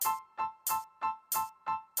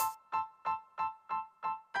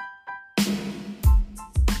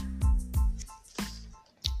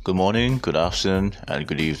Good morning, good afternoon, and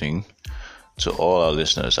good evening to all our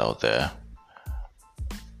listeners out there.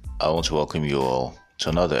 I want to welcome you all to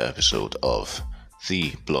another episode of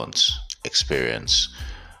The Blunt Experience.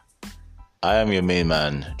 I am your main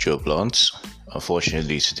man, Joe Blunt.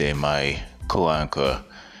 Unfortunately, today my co-anchor,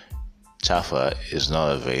 Tafa, is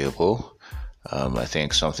not available. I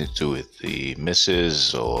think something to do with the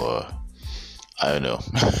missus or I don't know.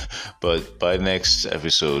 But by next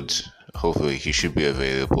episode, hopefully he should be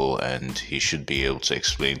available and he should be able to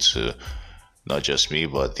explain to not just me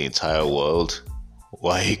but the entire world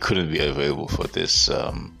why he couldn't be available for this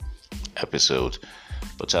episode.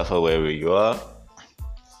 But Tafa, wherever you are,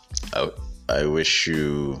 I wish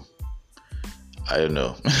you, I don't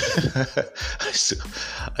know.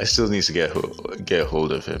 I still need to get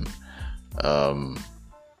hold of him and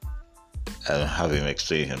have him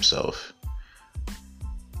explain himself.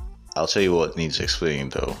 I'll tell you what needs explaining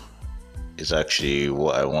though. Is actually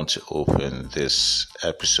what I want to open this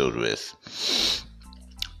episode with.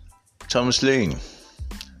 Thomas Lane.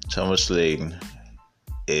 Thomas Lane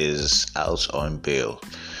is out on bail.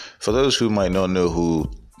 For those who might not know who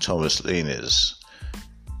Thomas Lane is,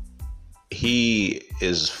 he's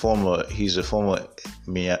a former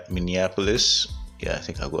Minneapolis. Yeah, I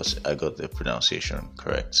think I got the pronunciation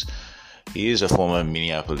correct. He is a former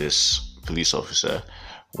Minneapolis police officer,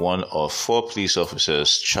 one of 4 police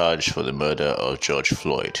officers charged for the murder of George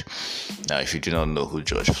Floyd. Now, if you do not know who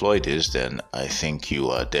George Floyd is, then I think you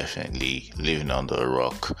are definitely living under a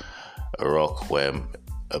rock where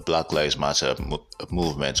a Black Lives Matter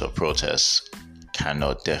movement or protest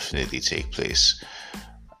cannot definitely take place.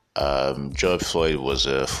 George Floyd was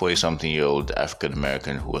a 40-something-year-old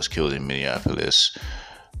African-American who was killed in Minneapolis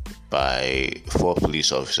by 4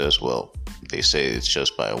 police officers. Well, they say it's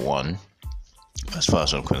just by one. As far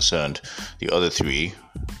as I'm concerned, the other 3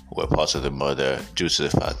 were part of the murder due to the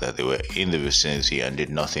fact that they were in the vicinity and did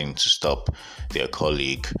nothing to stop their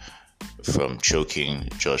colleague from choking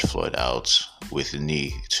George Floyd out with a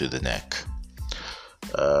knee to the neck.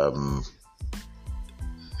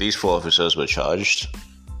 These 4 officers were charged,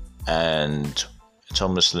 and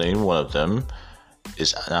Thomas Lane, one of them,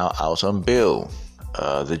 is now out on bail.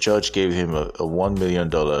 The judge gave him a $1 million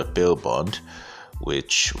bail bond,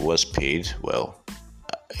 which was paid. Well,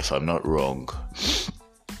 if I'm not wrong,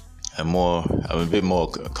 I'm a bit more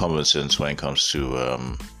common sense when it comes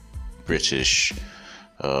to British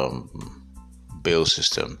bail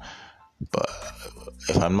system. But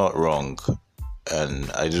if I'm not wrong,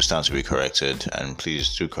 and I do stand to be corrected, and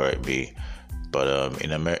please do correct me, but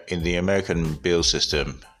in the American bail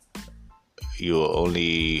system, you're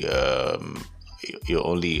only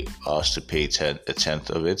asked to pay a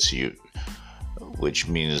tenth of it. Which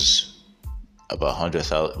means about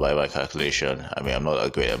 100,000 by my calculation. I mean, I'm not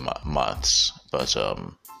that great at maths, but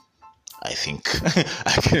I think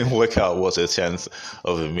I can work out what a tenth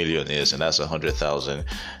of a million is, and that's 100,000.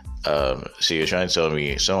 So you're trying to tell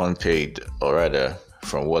me someone paid, or rather,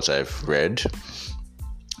 from what I've read,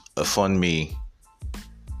 a GoFundMe,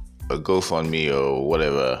 or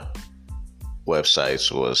whatever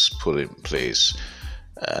websites was put in place,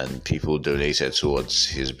 and people donated towards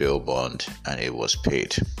his bail bond, and it was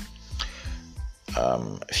paid.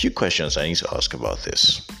 A few questions I need to ask about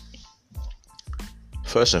this.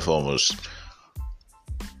 First and foremost,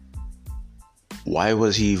 why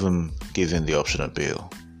was he even given the option of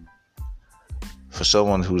bail? For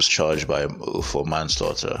someone who's charged for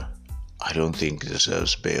manslaughter, I don't think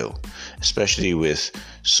deserves bail, especially with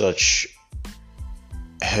such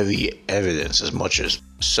heavy evidence, as much as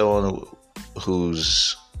someone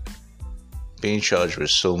who's being charged with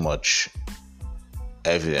so much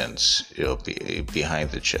evidence,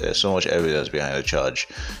 behind the charge. There's so much evidence behind the charge.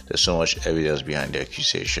 There's so much evidence behind the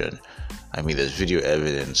accusation. I mean, there's video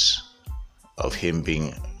evidence of him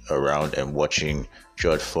being around and watching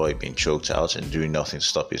George Floyd being choked out and doing nothing to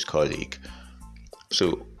stop his colleague.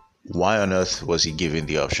 So why on earth was he given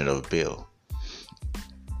the option of bail?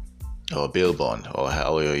 Or bail bond, or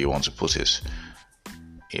however you want to put it?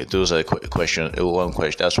 Yeah, those are questions.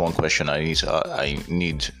 That's one question I need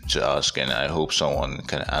to ask, and I hope someone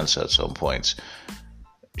can answer at some point.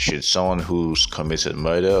 Should someone who's committed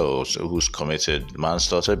murder or who's committed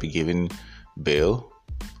manslaughter be given bail?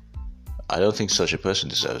 I don't think such a person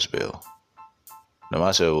deserves bail, no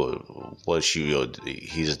matter what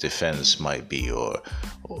his defense might be, or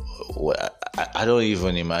what. I don't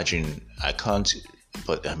even imagine. I can't.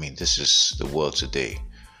 But I mean, this is the world today.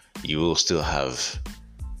 You will still have,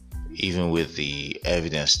 even with the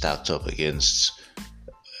evidence stacked up against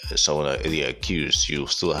someone, the accused, you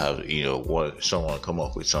still have, someone come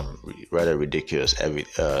up with some rather ridiculous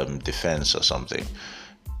defense or something.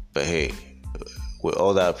 But hey, with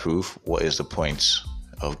all that proof, what is the point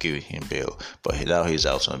of giving him bail? But now he's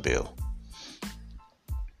out on bail.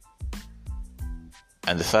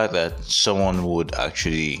 And the fact that someone would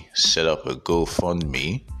actually set up a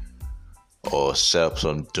GoFundMe or set up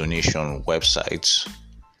some donation websites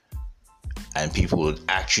and people would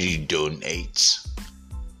actually donate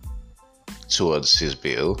towards his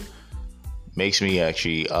bail makes me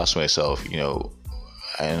actually ask myself, I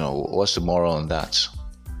don't know, what's the moral in that?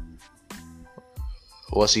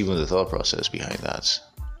 What's even the thought process behind that?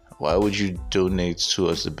 Why would you donate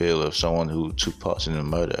towards the bail of someone who took part in a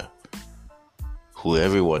murder? Who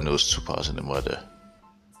everyone knows took part in the murder?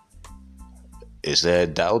 Is there a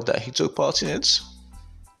doubt that he took part in it?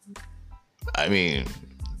 I mean,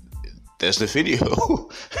 there's the video.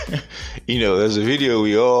 There's a video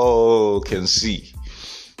we all can see.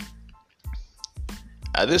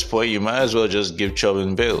 At this point, you might as well just give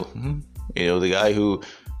Chauvin bail. The guy who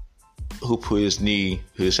put his knee,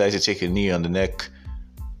 who decided to take a knee on the neck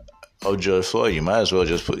of George Floyd, you might as well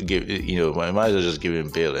just give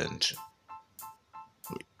him bail and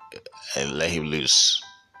let him loose.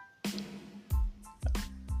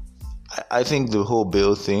 I think the whole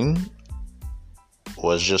bail thing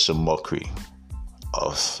was just a mockery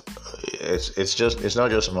of it's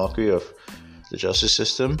not just a mockery of the justice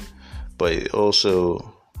system, but it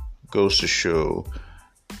also goes to show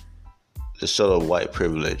the sort of white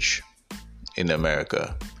privilege in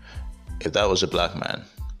America. If that was a black man,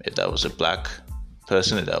 if that was a black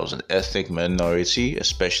person, if that was an ethnic minority,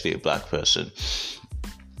 especially a black person,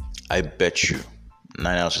 I bet you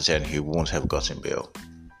 9 out of 10 he won't have gotten bail.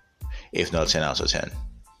 If not 10 out of 10.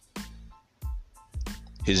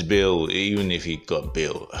 His bail, even if he got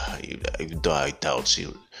bail, I doubt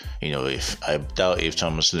if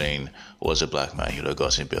Thomas Lane was a black man, he would have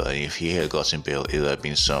gotten bail. And if he had gotten bail, it would have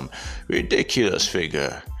been some ridiculous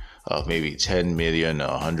figure of maybe 10 million or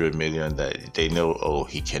 100 million that they know,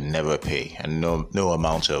 he can never pay. And no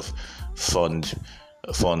amount of funds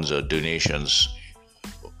or donations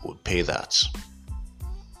would pay that.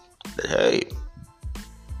 But hey,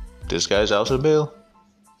 this guy's out on bail.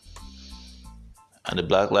 And the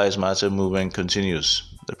Black Lives Matter movement continues.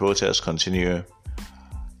 The protests continue.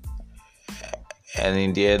 And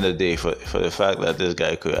in the end of the day, for the fact that this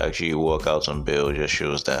guy could actually walk out on bail just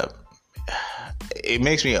shows that it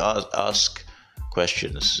makes me ask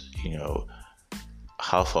questions.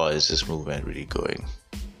 How far is this movement really going?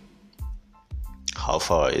 How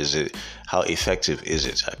far is it? How effective is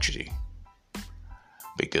it actually?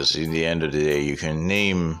 Because in the end of the day, you can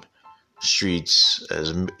name streets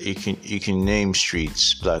as you can name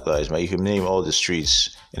streets Black Lives Matter. You can name all the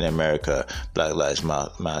streets in America Black Lives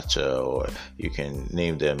Matter, or you can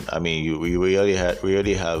name them. I mean, we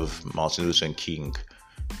already have Martin Luther King,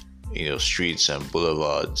 streets and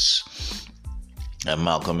boulevards, and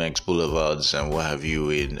Malcolm X boulevards and what have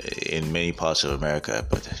you in many parts of America.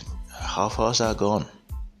 But how far has that gone?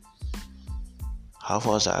 How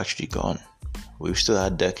far has that actually gone? We've still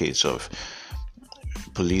had decades of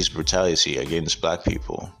police brutality against black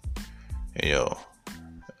people,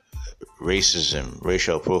 racism,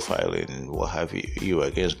 racial profiling, what have you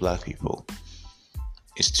against black people,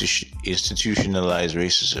 institutionalized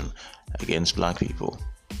racism against black people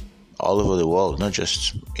all over the world, not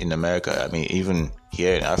just in America. I mean, even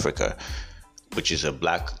here in Africa, which is a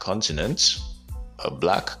black continent,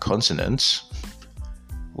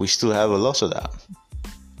 we still have a lot of that.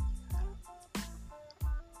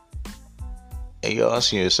 And you're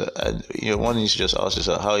asking yourself, one needs to just ask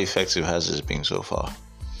yourself, how effective has this been so far?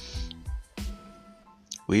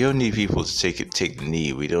 We don't need people to take the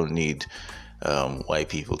knee. We don't need white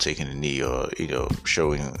people taking the knee or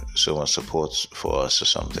showing so much support for us or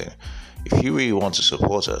something. If you really want to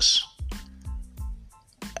support us,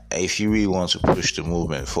 if you really want to push the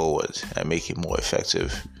movement forward and make it more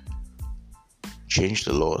effective, change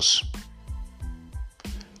the laws.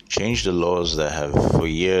 Change the laws that have for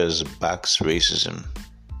years backed racism.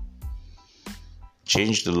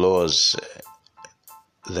 Change the laws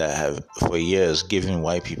that have for years given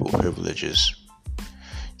white people privileges.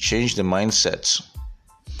 Change the mindset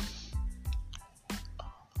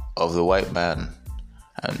of the white man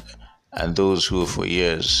and those who for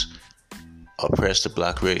years oppressed the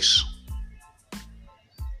black race.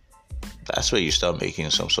 That's where you start making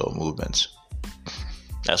some sort of movement.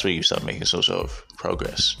 That's where you start making some sort of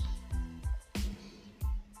progress.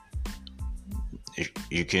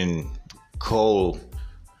 You can call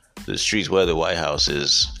the streets where the White House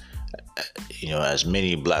is, as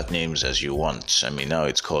many black names as you want. I mean, now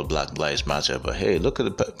it's called Black Lives Matter, but hey, look at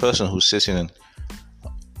the person who's sitting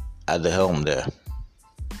at the helm there.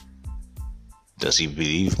 Does he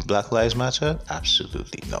believe Black Lives Matter?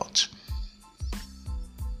 Absolutely not.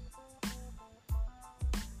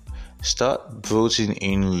 Start voting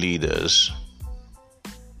in leaders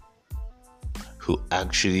who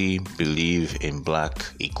actually believe in black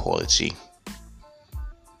equality.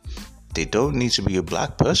 They don't need to be a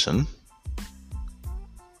black person,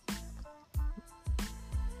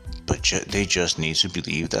 but they just need to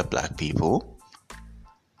believe that black people,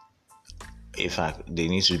 in fact, they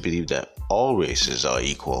need to believe that all races are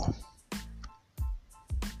equal.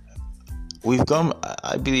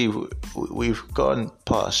 I believe we've gone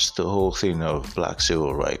past the whole thing of black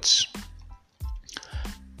civil rights.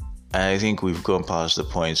 And I think we've gone past the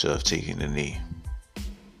point of taking the knee.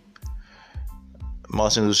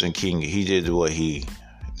 Martin Luther King, he did what he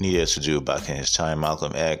needed to do back in his time.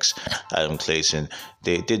 Malcolm X, Adam Clayton,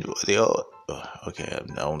 I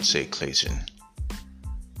won't say Clayton.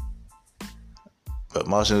 But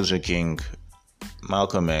Martin Luther King,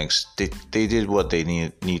 Malcolm X, they did what they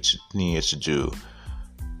needed to do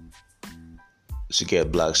to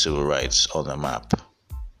get black civil rights on the map.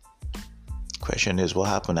 Question is, what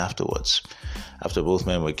happened afterwards? After both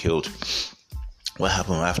men were killed, what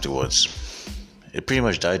happened afterwards? It pretty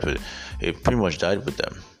much died with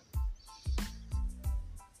them.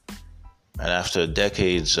 And after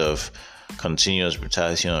decades of continuous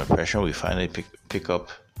brutality and oppression, we finally pick up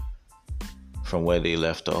from where they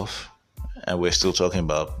left off. And we're still talking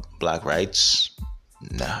about black rights.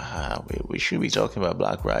 Nah, we should be talking about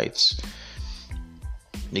black rights.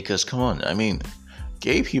 Because, come on, I mean,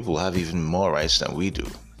 gay people have even more rights than we do.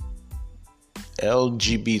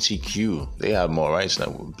 LGBTQ, they have more rights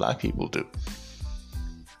than black people do.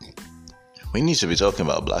 We need to be talking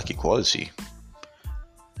about black equality.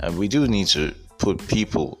 And we do need to put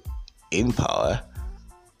people in power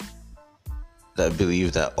that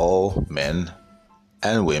believe that all men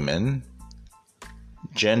and women,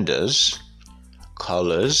 genders,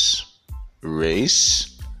 colors,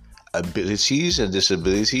 race, abilities, and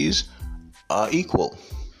disabilities are equal.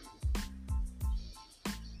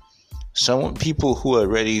 Some people who are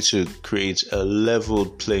ready to create a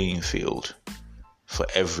leveled playing field for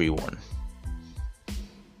everyone,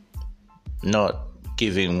 not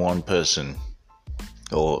giving one person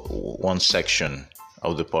or one section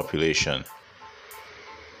of the population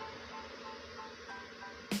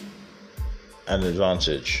an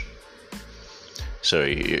advantage.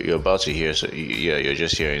 Sorry, you're about to hear. You're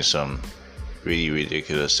just hearing some really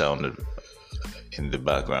ridiculous sound in the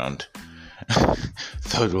background.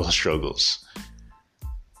 Third world struggles.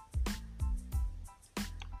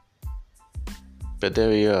 But there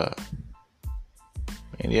we are.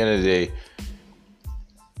 In the end of the day,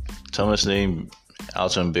 Thomas Lane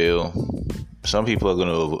out on bail. Some people are going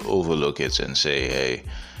to overlook it and say, "Hey,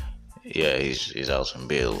 yeah, he's out on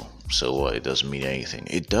bail. So what? It doesn't mean anything."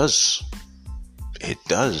 It does. It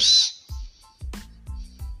does.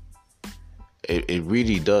 It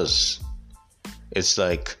really does. It's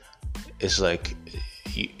like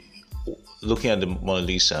looking at the Mona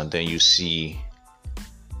Lisa and then you see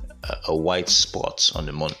a white spot on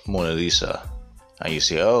the Mona Lisa and you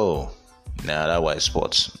say, "Oh, nah, that white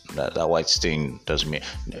spot, that white stain doesn't mean."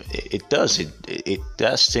 It does.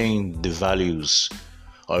 That stain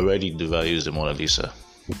already devalues the Mona Lisa.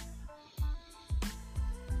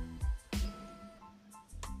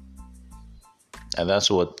 And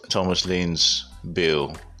that's what Thomas Lane's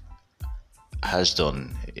bill has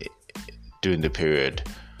done during the period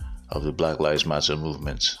of the Black Lives Matter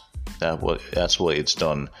movement. That's what it's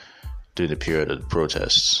done during the period of the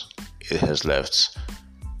protests. It has left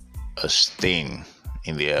a stain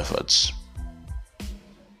in the efforts.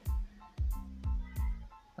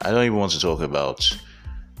 I don't even want to talk about,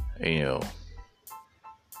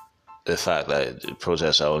 the fact that the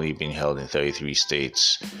protests are only being held in 33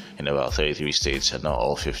 states, in about 33 states, and not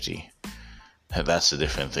all 50. And that's a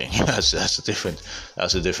different thing. That's a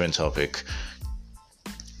different topic.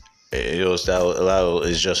 That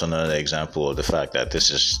is just another example of the fact that this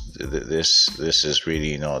is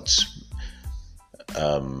really not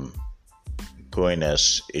going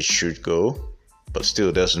as it should go, but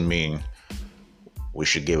still doesn't mean we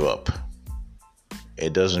should give up.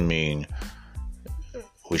 It doesn't mean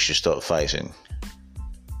we should stop fighting.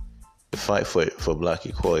 The fight for black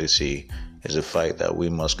equality is a fight that we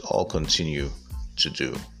must all continue to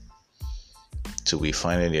do till we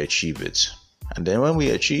finally achieve it. And then when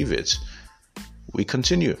we achieve it, we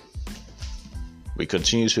continue. We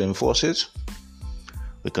continue to enforce it.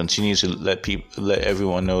 We continue to let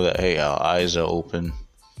everyone know that, hey, our eyes are open,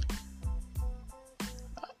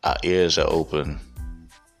 our ears are open.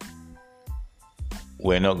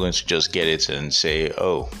 We're not going to just get it and say,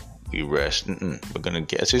 "Oh, we rest. We're gonna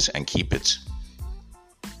get it and keep it.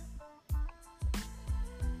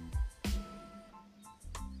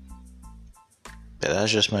 But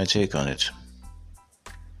that's just my take on it.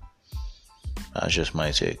 That's just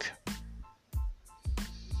my take.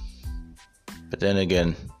 But then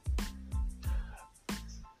again,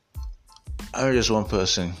 I'm just one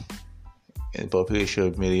person in a population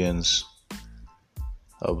of millions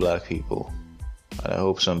of black people. And I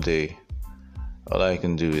hope someday all I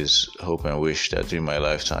can do is hope and wish that during my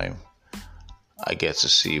lifetime I get to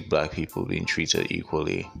see black people being treated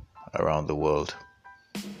equally around the world.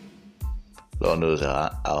 Lord knows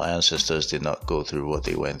our ancestors did not go through what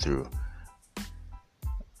they went through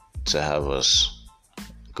to have us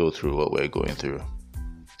go through what we're going through.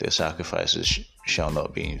 Their sacrifices shall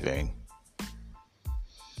not be in vain.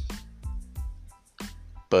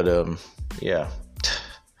 But yeah.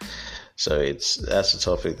 So that's a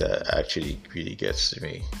topic that actually really gets to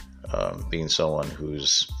me. Being someone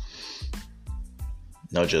who's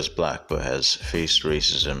not just black but has faced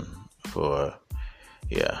racism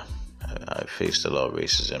I've faced a lot of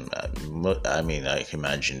racism. I mean, I can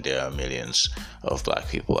imagine there are millions of black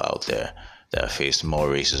people out there that have faced more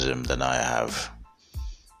racism than I have.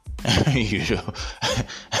 I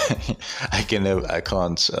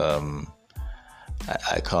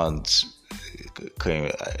can't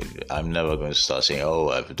claim. I'm never going to start saying, "Oh,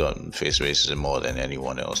 I've faced racism more than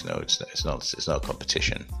anyone else." No, it's not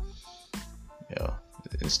competition.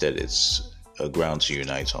 Instead, it's a ground to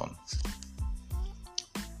unite on.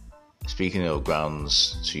 Speaking of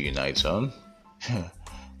grounds to unite on,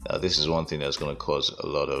 now this is one thing that's going to cause a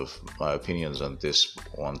lot of, my opinions on this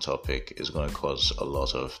one topic is going to cause a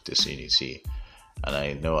lot of disunity, and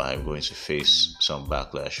I know I'm going to face some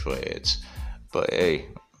backlash for it, but hey,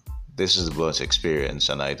 this is the blunt experience,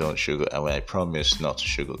 and I promise not to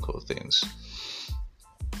sugarcoat things.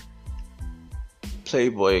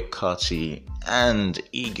 Playboi, Carti, and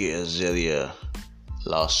Iggy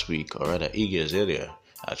last week, or rather Iggy Azalea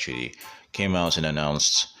actually came out and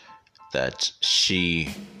announced that she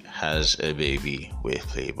has a baby with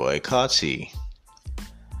Playboi Carti.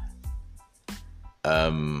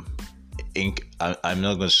 I'm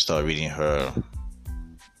not going to start reading her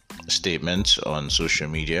statement on social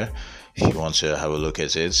media. If you want to have a look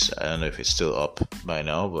at it, I don't know if it's still up by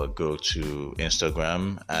now, but go to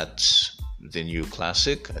Instagram at The New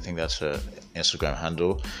Classic. I think that's her Instagram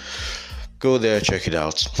handle. Go there, check it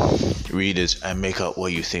out, read it, and make out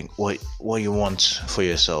what you think, what you want for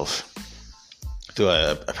yourself.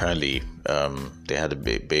 So apparently, they had a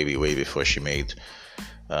baby way before she made,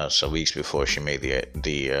 some weeks before she made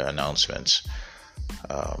the announcement.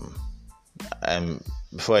 And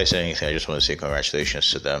before I say anything, I just want to say congratulations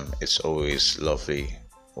to them. It's always lovely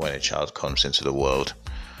when a child comes into the world.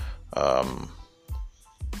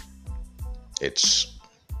 It's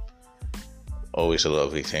always a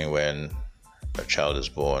lovely thing when a child is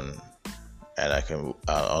born, and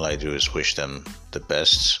all I do is wish them the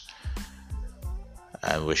best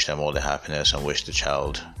and wish them all the happiness and wish the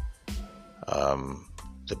child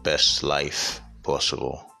the best life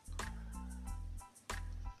possible.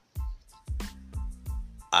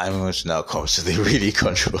 I'm going to now come to the really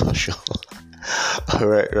controversial.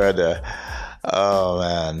 Oh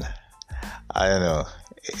man, I don't know.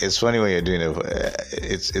 It's funny when you're doing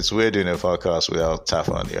it's weird doing a podcast without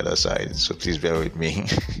Tafa on the other side, so please bear with me.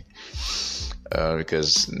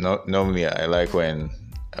 Because normally I like when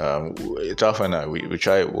Tafa and I we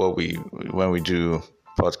try when we do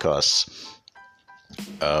podcasts,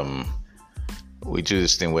 we do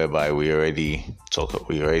this thing whereby we already talk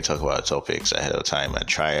about topics ahead of time and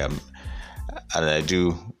try and I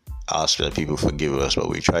do ask that people forgive us, but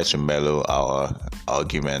we try to mellow our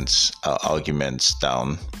arguments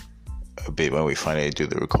down a bit when we finally do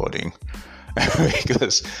the recording.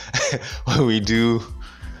 Because when we do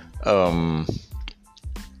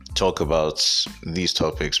talk about these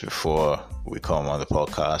topics before we come on the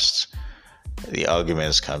podcast, the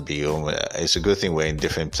arguments can be it's a good thing we're in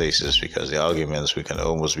different places, because the arguments, we can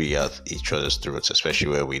almost be at each other's throats,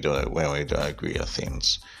 especially when we don't agree on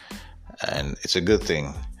things, and it's a good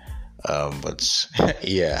thing. But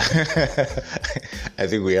yeah, I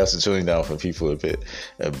think we have to tone it down for people a bit,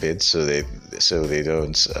 so they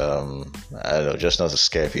don't, I don't know, just not to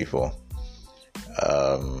scare people.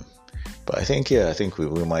 But I think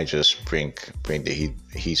we might just bring the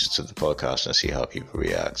heat to the podcast and see how people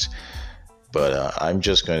react. But I'm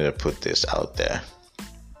just going to put this out there,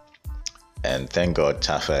 and thank God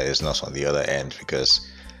Tafa is not on the other end, because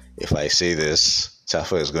if I say this,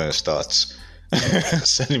 Tafa is going to start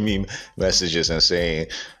sending me messages and saying,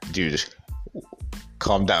 "Dude,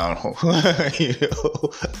 calm down."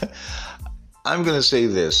 I'm gonna say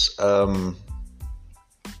this. I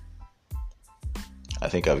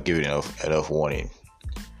think I've given enough warning,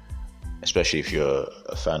 especially if you're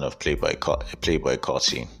a fan of playboi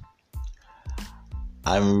Carti.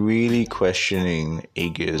 I'm really questioning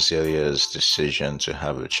Iggy Azalea's decision to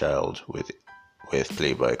have a child with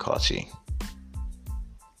playboi Carti.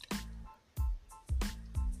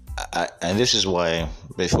 And this is why,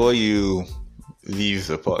 before you leave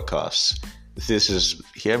the podcast,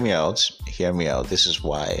 hear me out. This is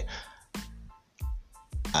why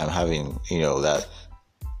I'm having,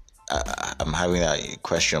 I'm having that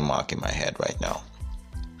question mark in my head right now.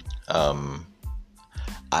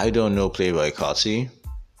 I don't know playboi Carti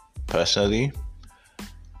personally.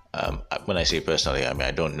 When I say personally, I mean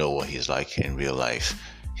I don't know what he's like in real life.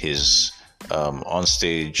 His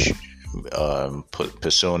onstage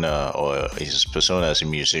persona, or his persona as a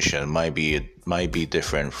musician, might be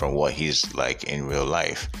different from what he's like in real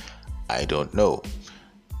life. I don't know,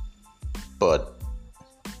 but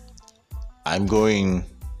I'm going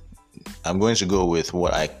to go with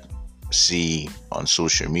what I see on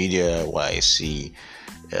social media, what I see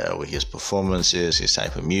with his performances, his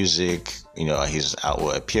type of music, his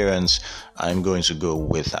outward appearance. I'm going to go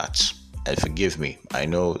with that. And forgive me, I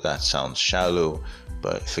know that sounds shallow,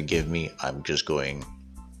 but forgive me, I'm just going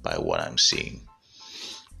by what I'm seeing.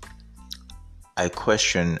 I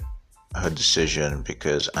question her decision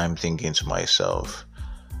because I'm thinking to myself,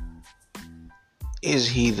 is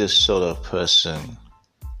he the sort of person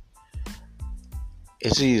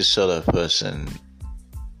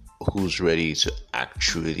who's ready to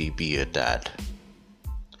actually be a dad?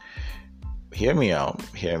 Hear me out.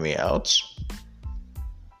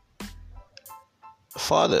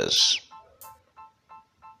 Fathers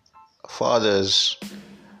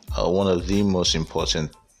are one of the most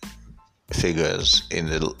important figures in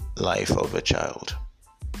the life of a child.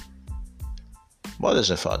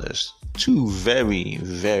 Mothers and fathers, two very,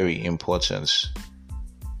 very important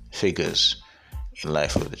figures in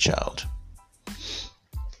life of the child.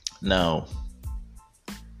 Now,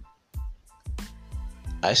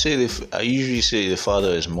 I usually say the father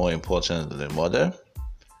is more important than the mother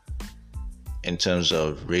in terms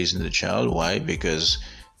of raising the child. Why? Because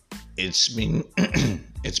it's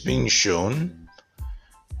been shown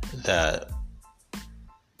that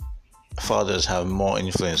fathers have more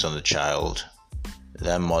influence on the child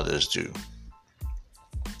than mothers do.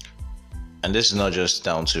 And this is not just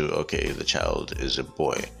down to, the child is a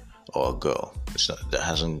boy or a girl. That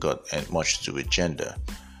hasn't got much to do with gender.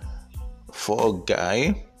 For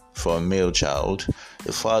a male child,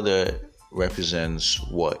 the father represents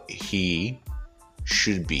what he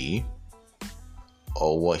should be,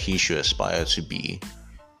 or what he should aspire to be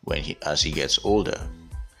as he gets older.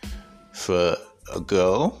 For a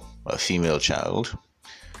girl, a female child,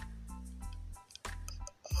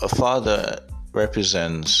 a father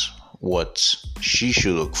represents what she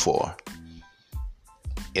should look for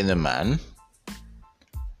in a man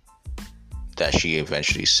that she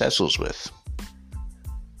eventually settles with.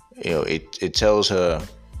 It tells her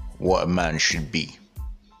what a man should be.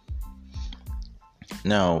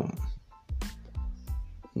 Now,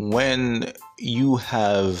 when you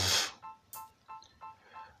have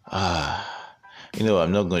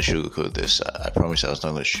I'm not going to sugarcoat this. I promise I was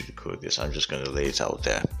not going to sugarcoat this. I'm just going to lay it out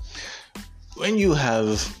there. When you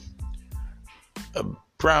have a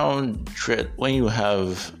brown dread, when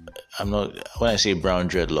I say brown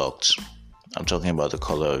dreadlocks, I'm talking about the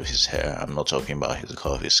color of his hair. I'm not talking about the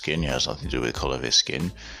color of his skin. It has nothing to do with the color of his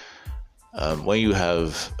skin. When you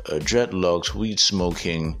have dreadlocks, weed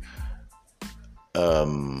smoking,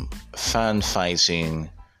 fan fighting,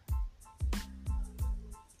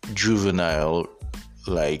 juvenile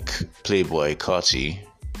like playboi Carti,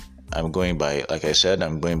 I'm going by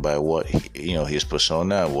what his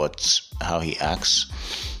persona, how he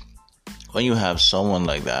acts. When you have someone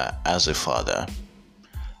like that as a father,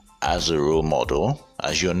 as a role model,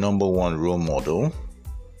 as your number one role model,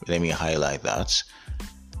 let me highlight that,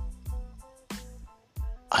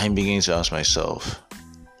 I'm beginning to ask myself,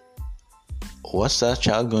 what's that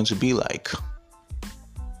child going to be like?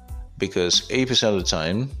 Because 80% of the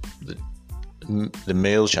time, the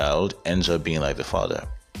male child ends up being like the father.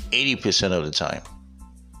 80% of the time.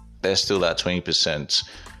 There's still that 20%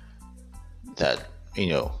 that,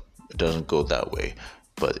 it doesn't go that way.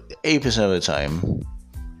 But 80% of the time,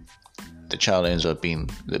 the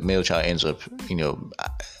male child ends up,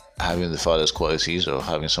 having the father's qualities or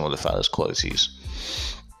having some of the father's qualities.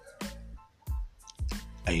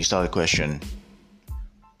 And you start to question,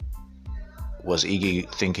 was Iggy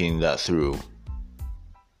thinking that through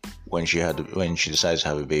when she decided to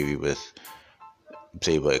have a baby with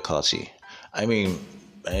Playboy Carti. I mean,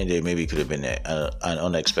 and there maybe could have been an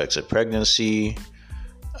unexpected pregnancy.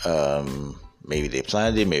 Maybe they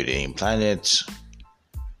planned it, maybe they didn't plan it.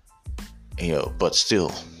 But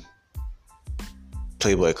still,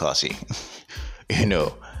 Playboy Carti.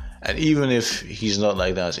 And even if he's not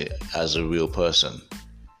like that as a real person,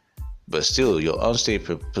 but still, your on-stage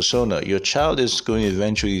persona, your child is going to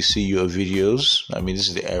eventually see your videos. I mean, this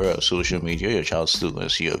is the era of social media. Your child's still going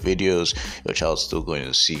to see your videos. Your child's still going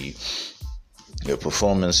to see your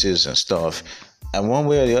performances and stuff. And one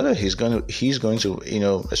way or the other, he's going to,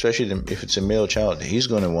 especially if it's a male child, he's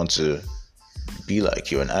going to want to be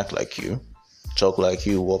like you and act like you, talk like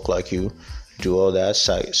you, walk like you, do all that,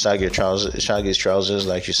 sag his trousers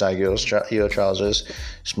like you sag your trousers,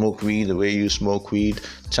 smoke weed the way you smoke weed,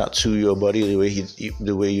 tattoo your body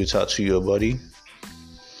the way you tattoo your body.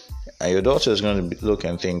 And your daughter is going to look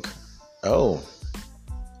and think, oh,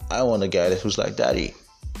 I want a guy who's like daddy.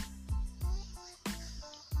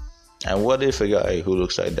 And what if a guy who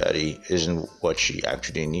looks like daddy isn't what she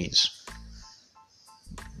actually needs?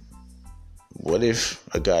 What if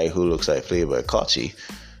a guy who looks like Playboy Carti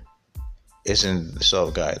isn't the sort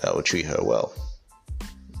of guy that will treat her well?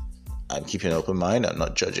 I'm keeping an open mind. I'm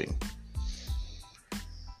not judging.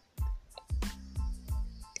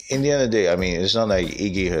 In the end of the day, I mean, it's not like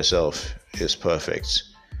Iggy herself is perfect.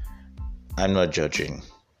 I'm not judging.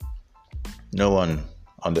 No one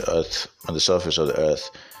on the earth, on the surface of the earth,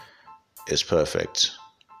 is perfect.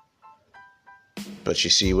 But you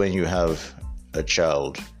see, when you have a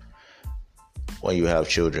child, when you have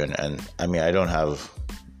children, and I mean, I don't have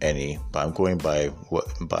any, but I'm going by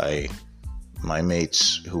my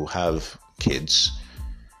mates who have kids,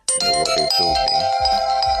 what they told me.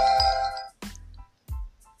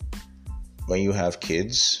 When you have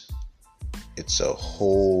kids, it's a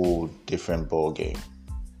whole different ball game.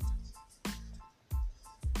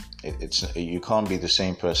 You can't be the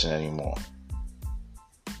same person anymore.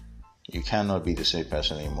 You cannot be the same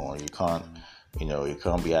person anymore. You can't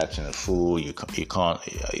be acting a fool. You're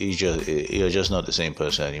just not the same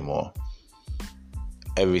person anymore.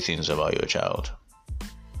 Everything's about your child.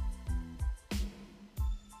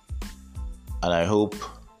 And I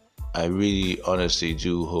really honestly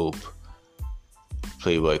do hope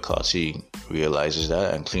Playboy Carti realizes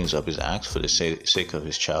that and cleans up his act for the sake of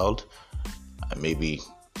his child and maybe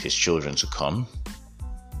his children to come.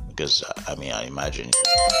 Because I imagine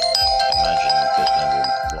there's going to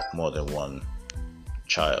be more than one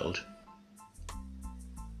child.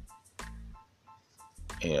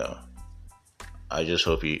 I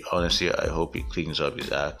hope he cleans up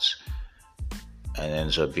his acts and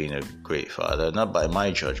ends up being a great father. Not by my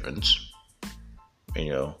judgments. I'm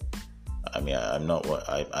not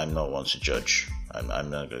one to judge. I'm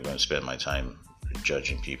not going to spend my time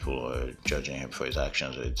judging people or judging him for his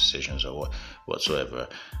actions or his decisions or whatsoever.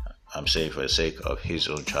 I'm saying for the sake of his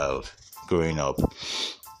own child growing up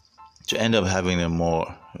to end up having a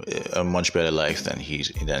much better life than he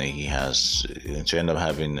has, to end up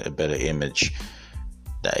having a better image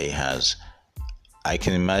that he has. I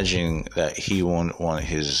can imagine that he won't want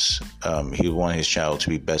his child to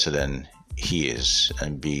be better than he is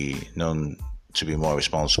and be known to be more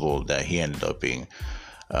responsible than he ended up being.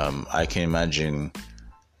 I can imagine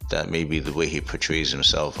that maybe the way he portrays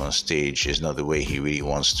himself on stage is not the way he really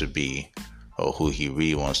wants to be or who he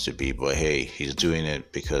really wants to be, but hey, he's doing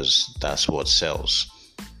it because that's what sells.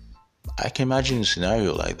 I can imagine a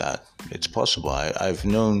scenario like that. It's possible. I've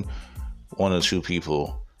known one or two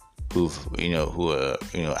people who are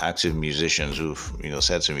active musicians who've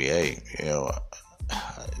said to me, hey,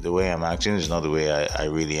 the way I'm acting is not the way I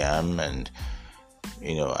really am, and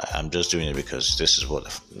I'm just doing it because this is what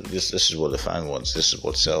the fan wants. This is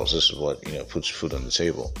what sells. This is what puts food on the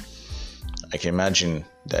table. I can imagine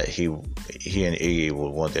that he and Iggy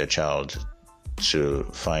would want their child to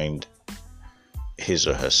find his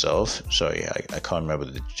or herself. Sorry, I can't remember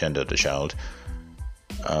the gender of the child.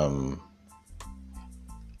 And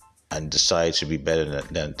decide to be better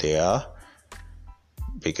than they are.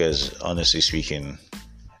 Because honestly speaking,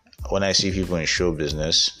 when I see people in show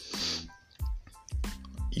business,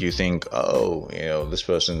 you think, this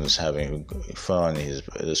person is having fun.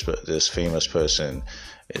 This famous person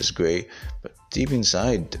is great, but deep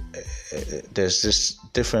inside, there's this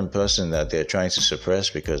different person that they're trying to suppress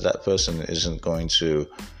because that person isn't going to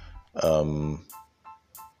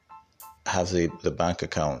have the bank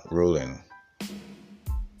account rolling.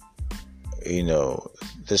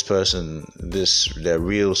 This person, their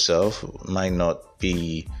real self might not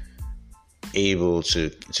be able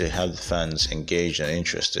to have the fans engaged and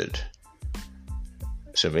interested.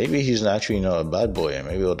 So maybe he's actually not a bad boy, and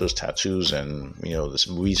maybe all those tattoos and this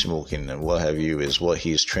weed smoking and what have you is what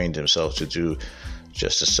he's trained himself to do,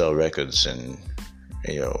 just to sell records and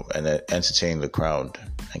and entertain the crowd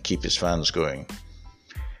and keep his fans going.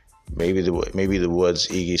 Maybe the words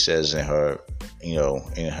Iggy says in her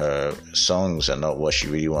songs are not what she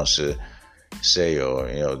really wants to say,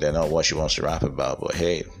 or they're not what she wants to rap about. But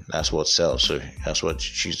hey, that's what sells, so that's what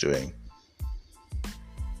she's doing.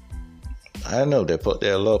 I don't know. There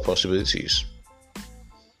are a lot of possibilities,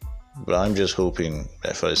 but I'm just hoping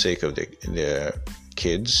that for the sake of their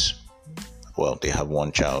kids, well, they have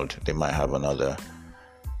one child, they might have another.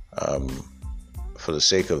 For the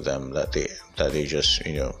sake of them, that they just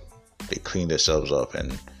they clean themselves up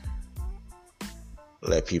and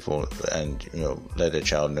let people and let their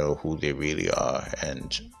child know who they really are,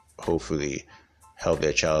 and hopefully help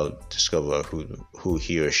their child discover who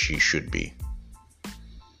he or she should be.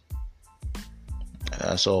 And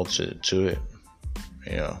that's all to it.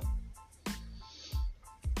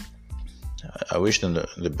 I wish them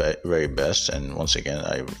the very best, and once again,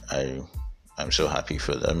 I'm so happy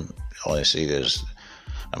for them. Honestly,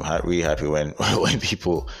 I'm really happy when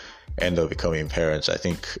people end up becoming parents. I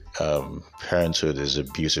think parenthood is a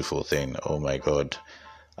beautiful thing. Oh my God,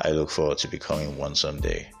 I look forward to becoming one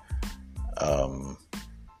someday.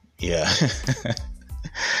 Yeah,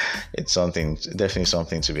 it's definitely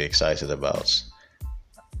something to be excited about.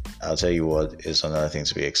 I'll tell you what is another thing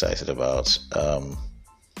to be excited about.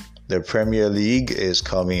 The Premier League is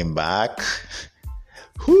coming back.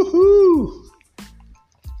 Woohoo!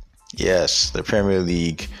 Yes, the Premier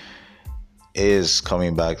League is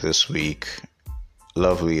coming back this week.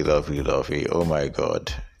 Lovely, lovely, lovely. Oh my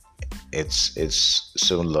God, it's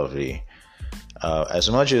so lovely. As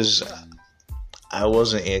much as I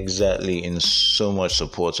wasn't exactly in so much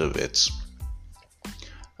support of it,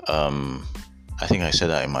 I think I said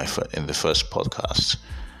that in the first podcast,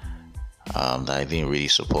 that I didn't really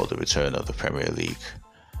support the return of the Premier League,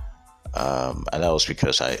 and that was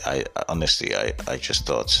because I honestly just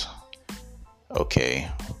thought, okay,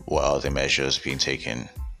 what are the measures being taken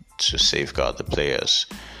to safeguard the players?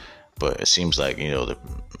 But it seems like the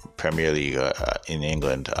Premier League in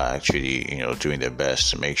England are actually doing their best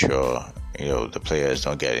to make sure the players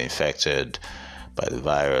don't get infected by the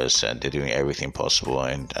virus, and they're doing everything possible,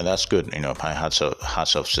 and that's good. Hats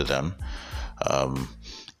off to them.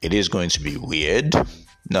 It is going to be weird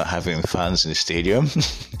not having fans in the stadium.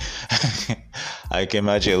 I can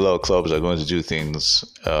imagine a lot of clubs are going to do things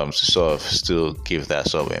to sort of still give that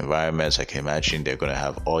sort of environment. I can imagine they're going to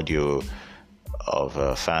have audio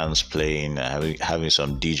of fans playing, having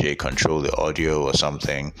some DJ control the audio or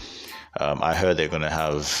something. I heard they're going to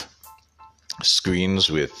have screens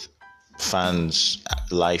with fans,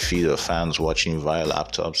 live feed of fans watching via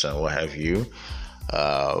laptops and what have you.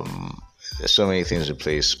 There's so many things in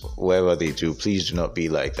place. Whatever they do, please do not be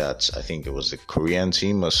like that. I think it was the Korean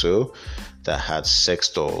team or so that had sex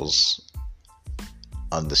dolls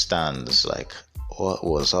on the stands. Like, what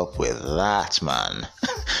was up with that, man?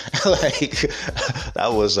 Like,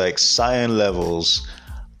 that was like science levels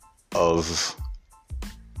of.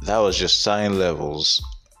 That was just science levels.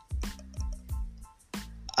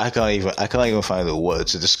 I can't even find the word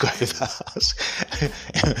to describe that.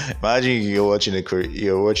 Imagine you're watching.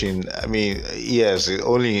 I mean, yes,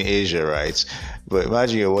 only in Asia, right? But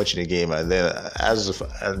imagine you're watching a game, and then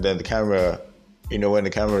the camera, when the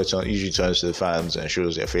camera usually turns to the fans and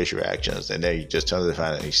shows their facial reactions, and then you just turn to the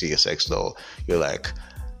fan and you see a sex doll. You're like,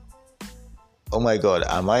 oh my God,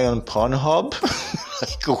 am I on Pornhub?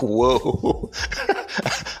 Like, whoa.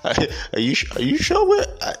 Are you sure?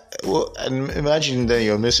 Well, and imagine then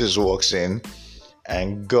your missus walks in,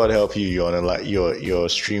 and God help you, you're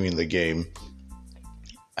streaming the game,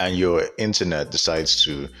 and your internet decides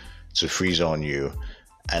to freeze on you,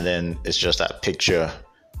 and then it's just that picture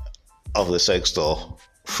of the sex doll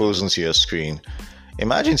frozen to your screen.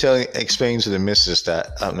 Imagine explaining to the missus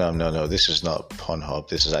that no, this is not Pornhub.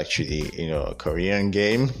 This is actually a Korean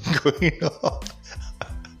game going on.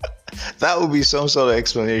 That would be some sort of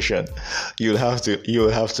explanation you'll have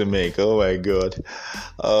to make. Oh my God,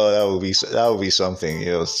 that would be something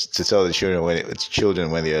to tell the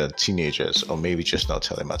children when they're teenagers, or maybe just not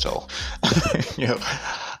tell them at all.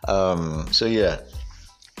 So yeah,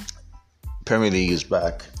 Premier League is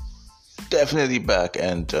back, definitely back,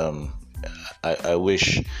 and I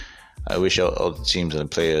wish all the teams and the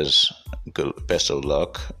players good, best of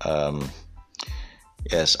luck.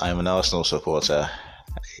 Yes, I'm an Arsenal supporter.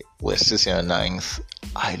 We're sitting at 9th.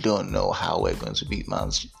 I don't know how we're going to beat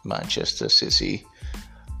Manchester City.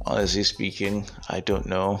 Honestly speaking, I don't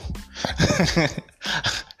know.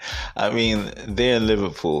 I mean, they're in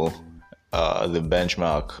Liverpool, the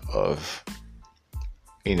benchmark of,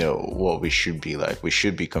 what we should be like. We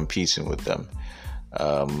should be competing with them.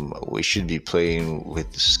 We should be playing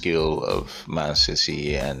with the skill of Man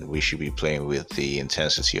City, and we should be playing with the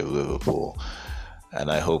intensity of Liverpool. And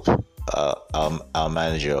I hope our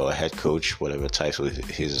manager or head coach, whatever title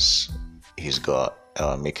he's got,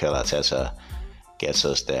 Mikel Arteta, gets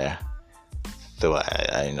us there. Though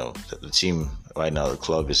I know that the team right now, the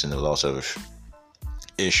club is in a lot of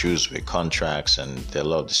issues with contracts, and there are a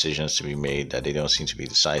lot of decisions to be made that they don't seem to be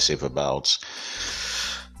decisive about.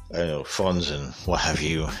 Funds and what have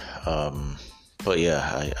you. But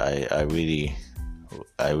yeah, I really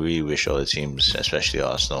wish all the teams, especially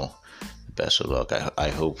Arsenal, the best of luck. I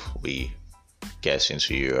hope we get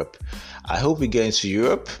into Europe. I hope we get into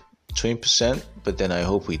Europe 20%, but then I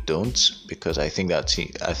hope we don't, because I think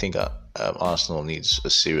Arsenal needs a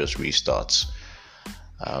serious restart.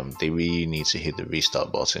 They really need to hit the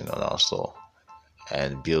restart button on Arsenal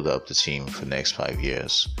and build up the team for the next 5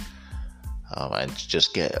 years. And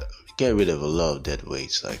just get rid of a lot of dead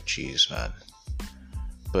weights, like, geez, man.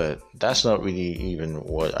 But that's not really even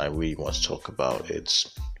what I really want to talk about.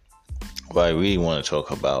 What I really want to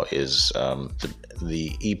talk about is the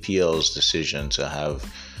EPL's decision to have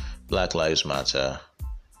Black Lives Matters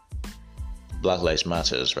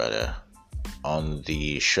on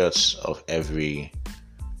the shirts of every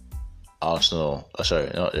Arsenal.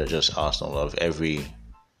 Not just Arsenal, of every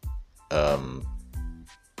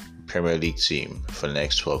Premier League team for the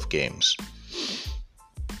next 12 games.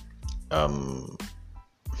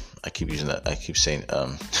 I keep using that. I keep saying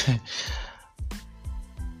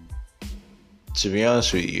to be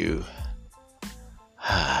honest with you,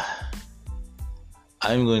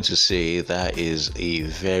 I'm going to say that is a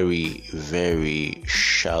very, very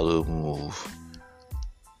shallow move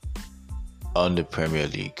on the Premier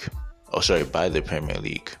League. By the Premier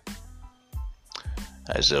League.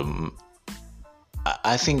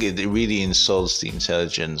 I think it really insults the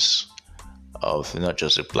intelligence of not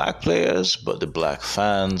just the black players, but the black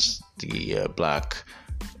fans, the black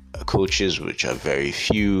coaches, which are very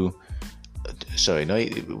few.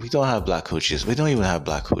 We don't have black coaches. We don't even have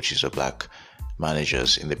black coaches or black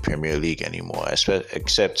managers in the Premier League anymore,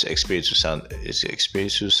 except Espiritu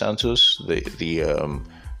Santos, the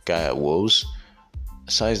guy at Wolves.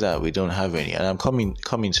 Besides that, we don't have any, and I'm coming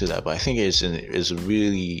to that. But I think it's a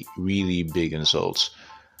really, really big insult.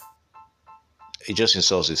 It just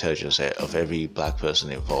insults the intelligence of every black person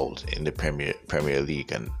involved in the Premier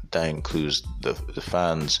League, and that includes the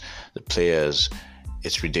fans, the players.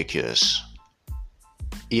 It's ridiculous.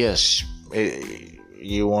 Yes,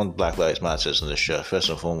 you want Black Lives Matters on the shirt. First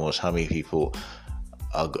and foremost, how many people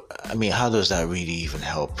are? I mean, how does that really even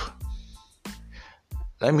help?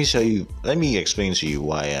 Let me explain to you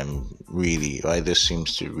why this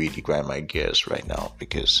seems to really grind my gears right now,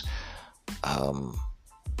 because I'm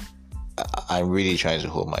really trying to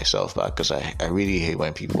hold myself back, because I really hate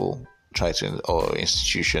when people or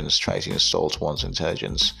institutions try to insult one's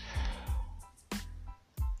intelligence.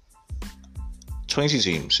 20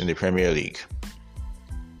 teams in the Premier League.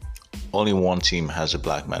 Only one team has a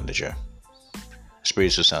black manager,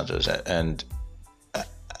 Espiritu Santos, and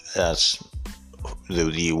that's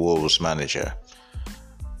the Wolves manager.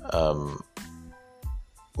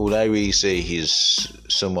 Would I really say he's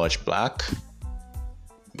so much black?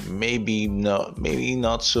 Maybe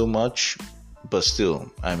not so much, but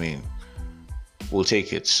still, I mean, we'll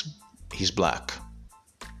take it. He's black.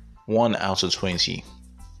 1 out of 20.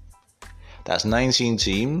 That's 19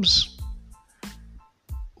 teams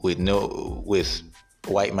with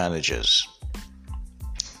white managers.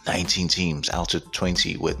 19 teams out of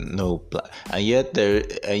 20 with no black, and yet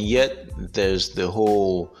there's the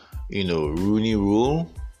whole Rooney Rule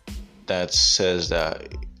that says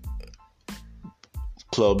that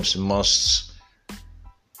clubs must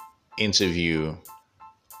interview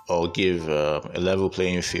or give a level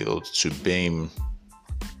playing field to BAME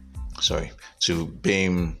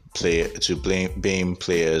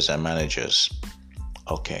players and managers.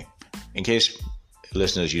 Okay, in case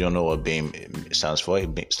listeners, you don't know what BAME stands for.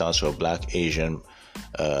 It stands for Black, Asian,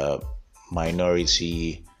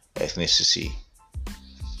 Minority, Ethnicity.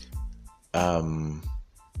 At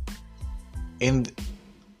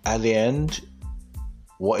the end,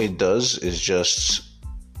 what it does is just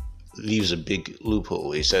leaves a big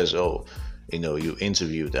loophole. It says, you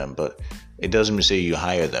interview them, but it doesn't say you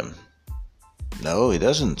hire them. No, it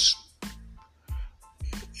doesn't.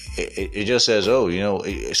 It just says, so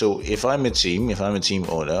if I'm a team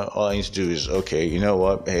owner, all I need to do is, okay, you know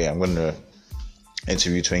what? Hey, I'm going to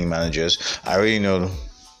interview 20 managers. I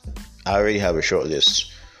already have a short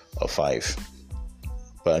list or 5.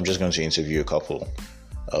 But I'm just going to interview a couple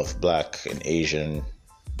of Black and Asian,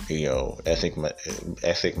 ethnic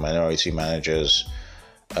minority managers,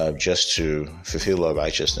 just to fulfill our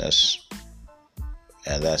righteousness,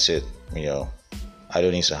 and that's it. I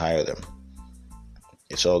don't need to hire them.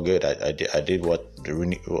 It's all good. I did what the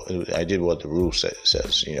rule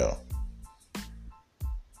says.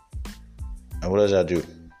 And what does that do?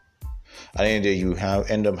 At the end of the day, you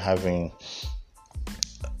end up having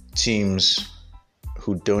teams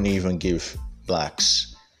who don't even give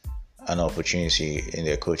Blacks an opportunity in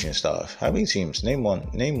their coaching staff. How many teams? Name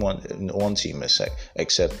one team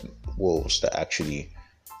except Wolves that actually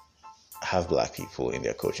have Black people in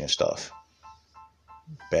their coaching staff.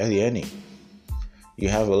 Barely any. You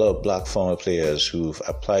have a lot of Black former players who've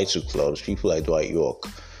applied to clubs, people like Dwight York,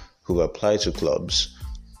 who've applied to clubs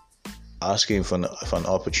asking for an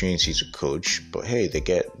opportunity to coach, but hey, they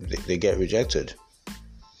get rejected.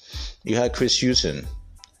 You had Chris Hughton,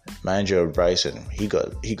 manager of Brighton. He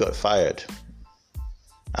got fired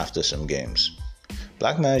after some games.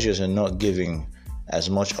 Black managers are not giving as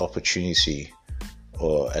much opportunity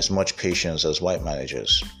or as much patience as white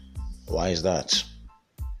managers. Why is that?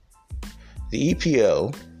 The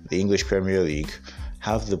EPL, the English Premier League,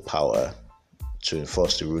 have the power to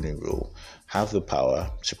enforce the Rooney Rule, have the power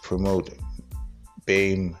to promote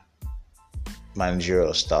BAME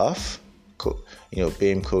managerial staff,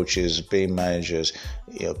 BAME coaches, BAME managers,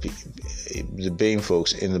 the BAME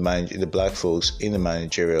folks the Black folks in the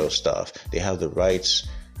managerial staff. They have the rights,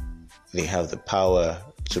 they have the power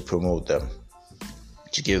to promote them,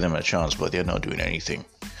 to give them a chance, but they're not doing anything.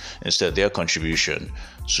 Instead, their contribution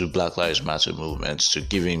to Black Lives Matter movements, to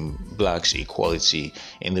giving Blacks equality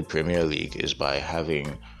in the Premier League, is by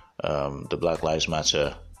having the Black Lives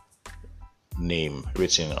Matter name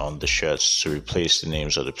written on the shirts to replace the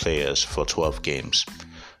names of the players for 12 games.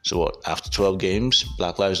 So what, after 12 games,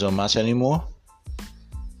 Black lives don't matter anymore?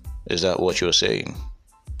 Is that what you're saying?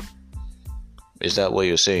 Is that what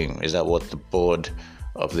you're saying? Is that what the board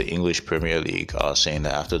of the English Premier League are saying,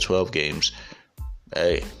 that after 12 games,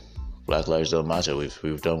 hey, Black lives don't matter,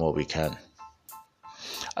 we've done what we can?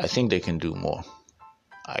 I think they can do more.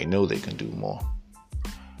 I know they can do more.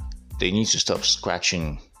 They need to stop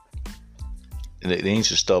scratching. They need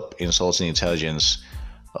to stop insulting the intelligence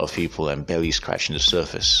of people and barely scratching the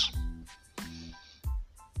surface.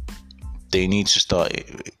 They need to start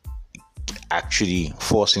actually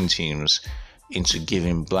forcing teams into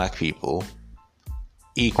giving Black people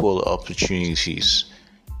equal opportunities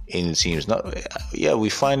in the teams. We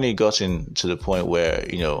finally gotten to the point where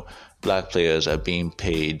Black players are being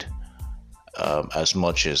paid as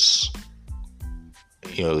much as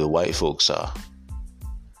the white folks are.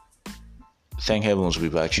 Thank heavens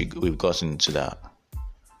we've gotten to that.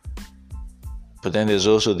 But then there's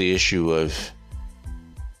also the issue of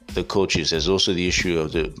the coaches. There's also the issue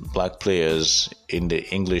of the Black players in the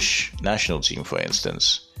English national team, for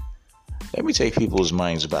instance. Let me take people's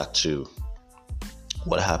minds back to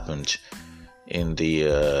what happened in the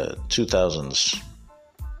 2000s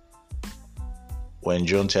when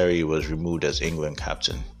John Terry was removed as England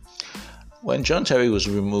captain. When John Terry was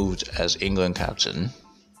removed as England captain,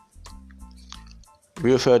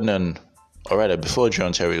 Rio Ferdinand, or rather before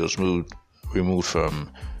John Terry was removed from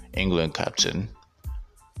England captain,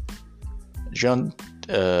 Rio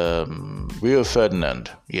Ferdinand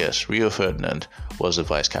was the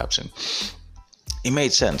vice captain. It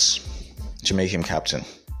made sense to make him captain.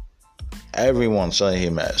 Everyone saw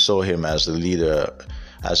him as the leader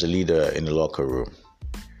in the locker room.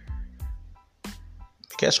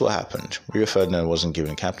 Guess what happened? Rio Ferdinand wasn't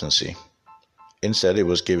given captaincy. Instead, it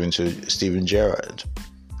was given to Steven Gerrard.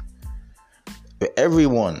 But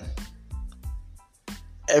everyone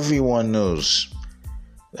knows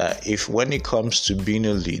that when it comes to being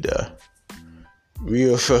a leader,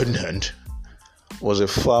 Rio Ferdinand was a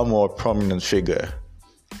far more prominent figure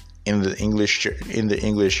in the English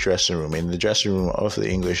dressing room, in the dressing room of the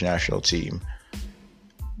English national team,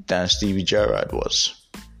 than Stevie Gerrard was.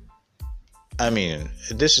 I mean,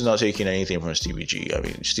 this is not taking anything from Stevie G. I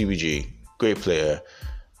mean, Stevie G, great player.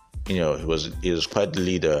 He was quite the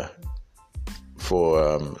leader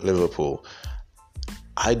for Liverpool.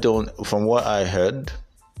 From what I heard,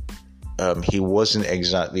 he wasn't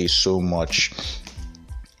exactly so much,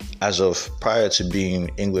 as of prior to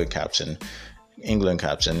being England captain,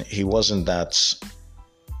 he wasn't that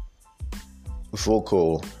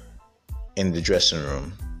vocal in the dressing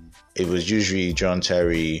room. It was usually John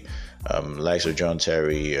Terry, likes of John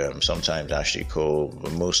Terry, sometimes Ashley Cole,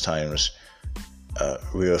 but most times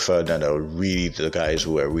Rio Ferdinand are really the guys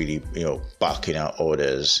who are really, barking out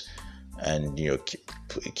orders and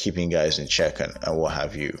keeping guys in check and what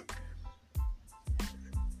have you.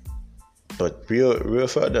 But Rio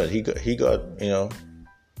Ferdinand, he got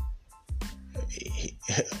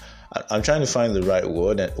I'm trying to find the right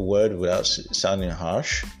word without sounding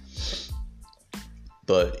harsh,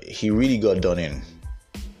 but he really got done in.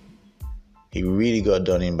 He really got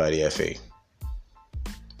done in by the FA.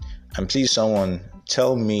 And please, someone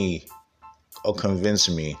tell me or convince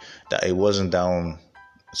me that it wasn't down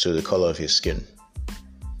to the color of his skin.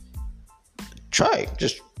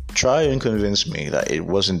 Just try and convince me that it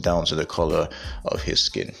wasn't down to the color of his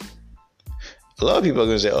skin. A lot of people are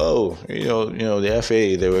going to say, "Oh, the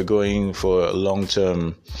FA, they were going for a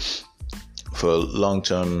long-term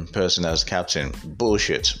person as captain."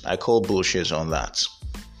 Bullshit. I call bullshit on that,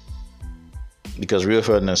 because Rio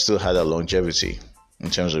Ferdinand still had that longevity in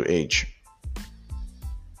terms of age.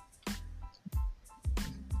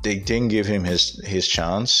 They didn't give him his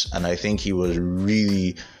chance, and I think he was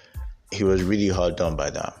really hard done by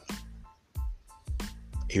that.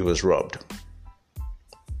 He was robbed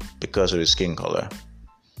because of his skin color.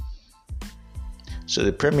 So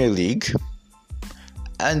the Premier League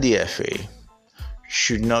and the FA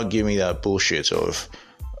should not give me that bullshit of,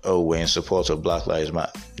 "Oh, we're in support of Black Lives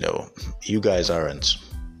Matter." No, you guys aren't.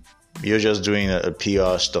 You're just doing a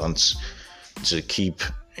PR stunt to keep,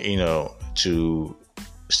 to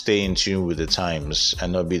stay in tune with the times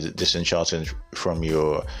and not be disenchanted from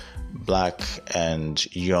your black and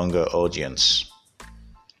younger audience.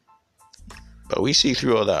 But we see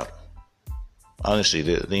through all that. Honestly,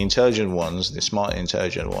 the intelligent ones, the smart,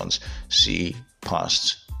 intelligent ones, see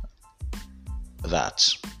past that.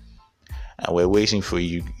 And we're waiting for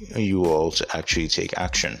you all to actually take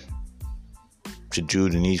action, to do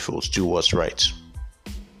the needful, to do what's right.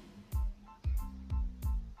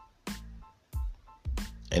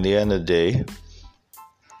 In the end of the day,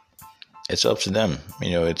 it's up to them.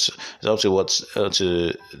 It's up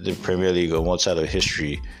to the Premier League on what side of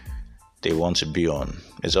history they want to be on.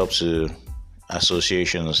 It's up to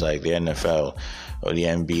associations like the NFL or the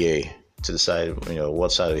NBA to decide,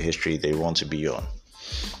 what side of history they want to be on.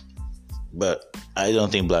 But I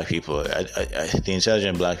don't think black people, the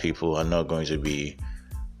intelligent black people, are not going to be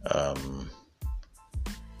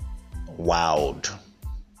wowed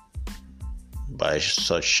by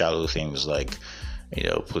such shallow things like,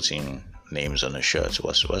 putting names on a shirt.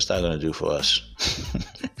 What's that going to do for us?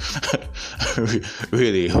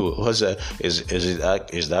 Really, what's that?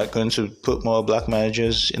 Is that going to put more black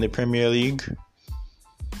managers in the Premier League?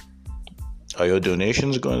 Are your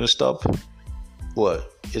donations going to stop?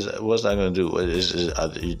 What's that going to do? Are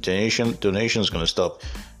the donations going to stop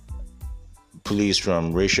police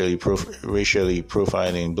from racially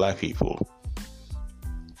profiling black people?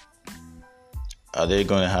 Are they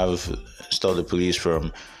going to stop the police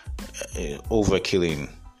from overkilling?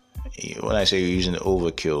 When I say you're using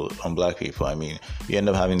overkill on black people, I mean you end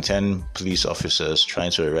up having 10 police officers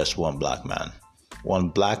trying to arrest one black man. One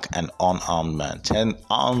black and unarmed man. 10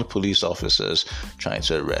 armed police officers trying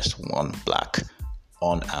to arrest one black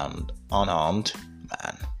unarmed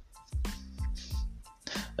man.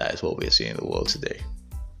 That is what we're seeing in the world today.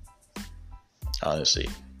 Honestly.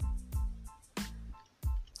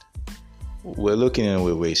 We're looking and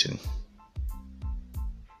we're waiting.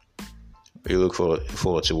 We look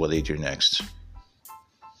forward to what they do next.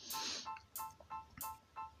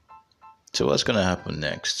 So what's going to happen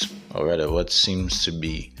next? Or rather, what seems to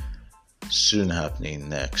be soon happening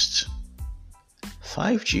next?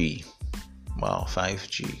 5G. Wow,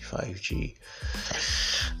 5G.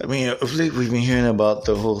 I mean, of late we've been hearing about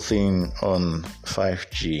the whole thing on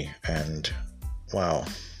 5G, and wow.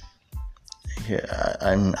 Yeah,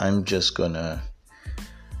 I'm just gonna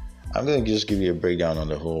just give you a breakdown on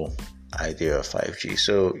the whole idea of 5G.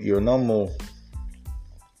 So your normal,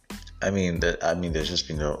 there's just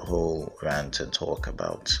been a whole rant and talk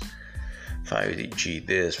about 5G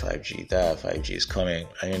this, 5G that, 5G is coming.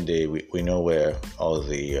 And we know where all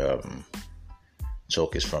the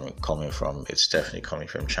talk is coming from. It's definitely coming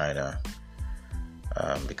from China,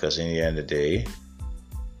 because in the end of the day,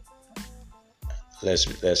 let's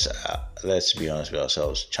be honest with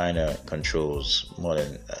ourselves. China controls more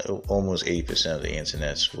than almost 80% of the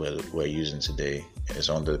internet we're using today is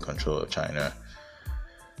under the control of China.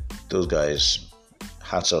 Those guys,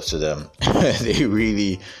 hats off to them. They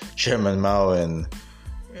really, Chairman Mao and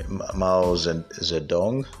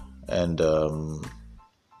Zedong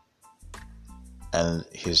and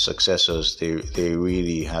his successors, they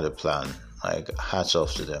really had a plan. Like, hats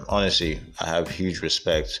off to them. Honestly, I have huge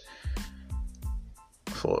respect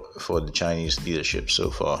for the Chinese leadership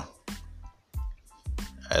so far.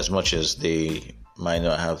 As much as they might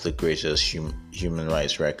not have the greatest human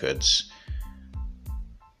rights records,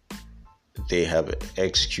 they have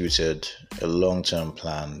executed a long-term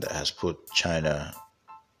plan that has put China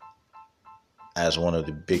as one of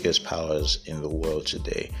the biggest powers in the world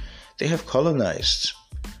today. They have colonized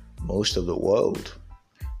most of the world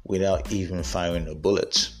without even firing a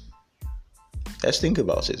bullet. Let's think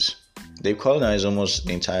about it. They've colonized almost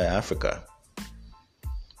the entire Africa.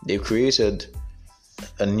 They've created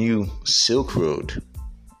a new Silk Road,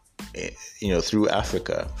 through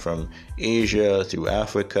Africa, from Asia through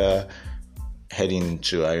Africa, heading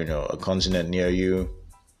to, a continent near you.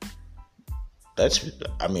 Let's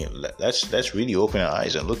really open our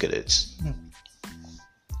eyes and look at it.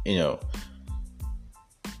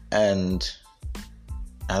 And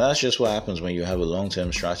that's just what happens when you have a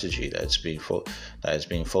long-term strategy that's being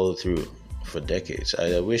followed through for decades.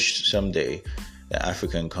 I wish someday that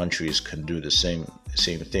African countries can do the same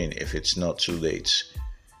thing if it's not too late.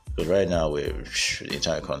 But right now, the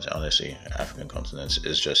entire continent, honestly, African continent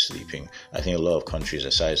is just sleeping. I think a lot of countries,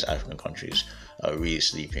 aside African countries, are really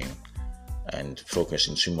sleeping and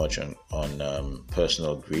focusing too much on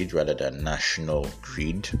personal greed rather than national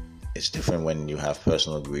greed. It's different when you have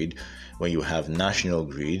personal greed. When you have national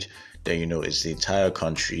greed, then it's the entire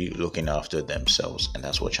country looking after themselves, and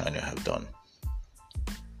that's what China have done.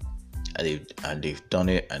 And they've done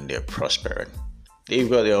it, and they're prospering. They've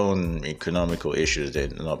got their own economical issues. They're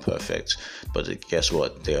not perfect, but guess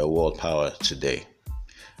what? They're a world power today.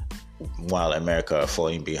 While America are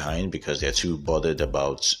falling behind because they're too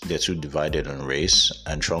divided on race,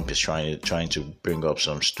 and Trump is trying to bring up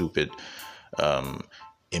some stupid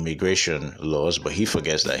immigration laws, but he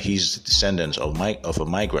forgets that he's the descendant of a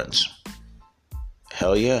migrant.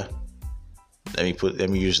 Hell yeah. Let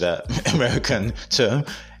me use that American term.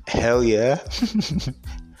 Hell yeah.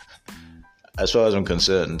 As far as I'm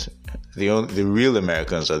concerned, the real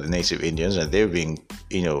Americans are the native Indians, and they're being,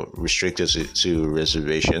 restricted to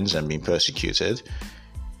reservations and being persecuted.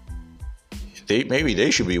 Maybe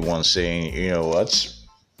they should be ones saying, what?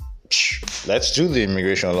 Let's do the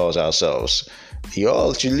immigration laws ourselves.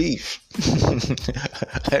 Y'all should leave.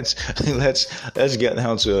 let's get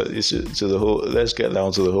down to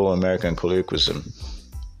the whole American colloquialism.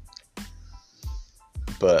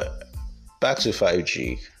 But back to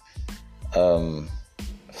 5G.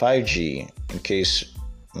 5G, in case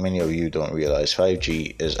many of you don't realize,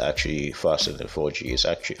 5G is actually faster than 4G.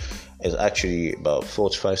 It's actually about 4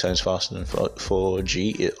 to 5 times faster than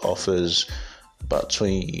 4G. It offers about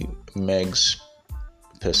 20 megs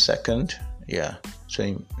per second.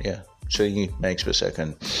 20 megs per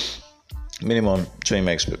second. Minimum 20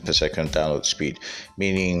 megs per second download speed,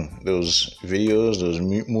 meaning those videos, those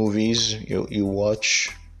movies you watch,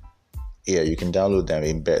 you can download them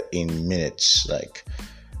in minutes. Like,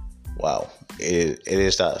 wow, it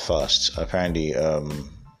is that fast. Apparently,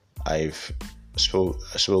 I've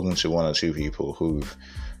spoken to one or two people who've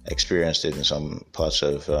experienced it in some parts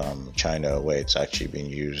of China where it's actually being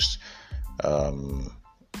used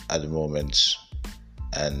at the moment,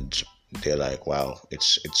 and they're like, wow,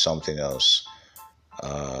 it's something else.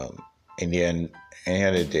 In the end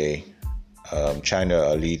of the day, China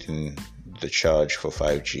are leading the charge for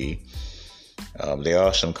 5G. There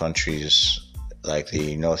are some countries like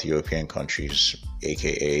the North European countries,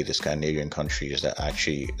 aka the Scandinavian countries, that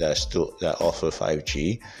offer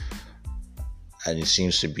 5G, and it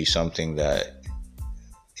seems to be something that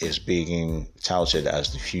is being touted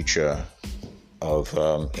as the future of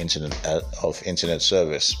internet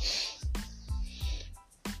service.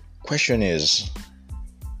 Question is,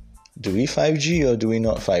 do we 5G or do we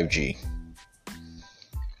not 5G?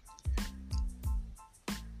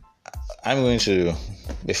 I'm going to,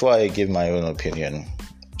 before I give my own opinion,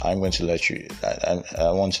 I'm going to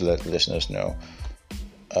I want to let listeners know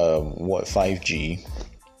what 5G,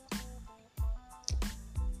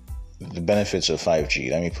 the benefits of 5G.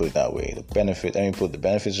 Let me put it that way. Let me put the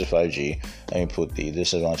benefits of 5G. Let me put the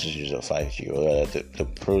disadvantages of 5G, or the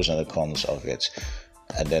pros and the cons of it,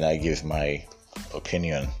 and then I give my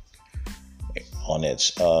opinion on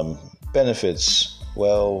it. Benefits,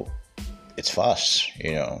 well, it's fast,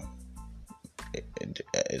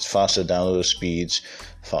 it's faster download speeds,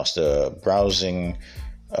 faster browsing,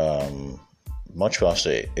 much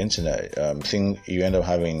faster internet. You end up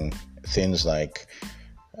having things like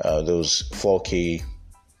those 4K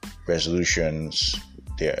resolutions.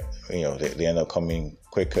 They end up coming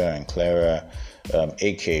quicker and clearer.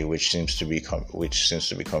 8K, which seems to be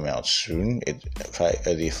coming out soon.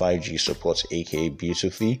 The 5G supports 8K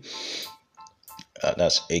beautifully.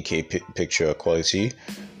 That's 8K picture quality.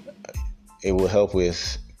 It will help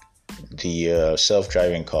with the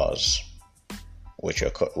self-driving cars. which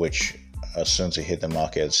are soon to hit the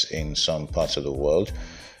markets in some parts of the world.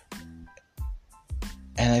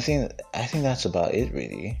 And I think that's about it,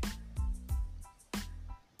 really.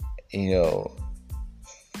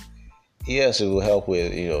 Yes, it will help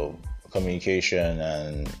with communication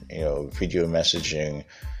and video messaging,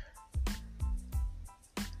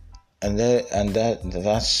 and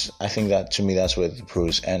that's I think that to me that's where the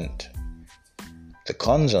pros end. The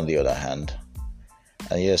cons, on the other hand,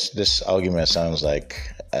 and yes, this argument sounds like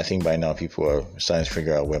I think by now people are starting to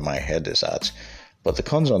figure out where my head is at. But the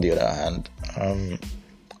cons, on the other hand,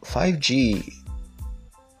 5G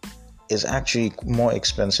is actually more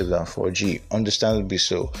expensive than 4G, understandably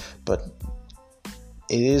so, but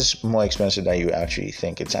it is more expensive than you actually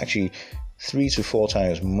think. It's actually 3 to 4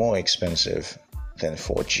 times more expensive than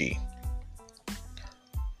 4G.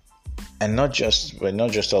 And we're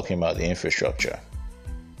not just talking about the infrastructure.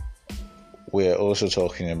 We're also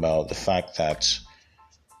talking about the fact that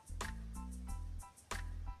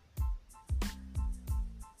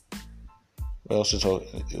we're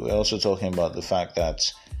also talking about the fact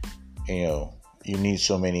that you need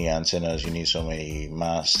so many antennas, you need so many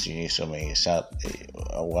masts, you need so many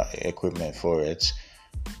equipment for it,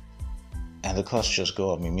 and the costs just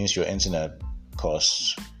go up. It means your internet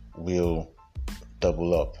costs will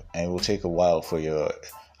double up, and it will take a while for your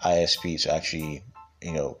ISP to actually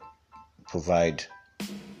provide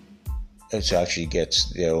to actually get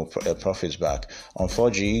their profits back. On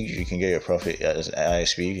 4G, you can get your profit as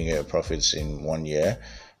ISP, you can get your profits in 1 year.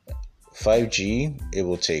 5G, it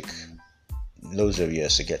will take loads of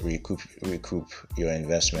years to recoup your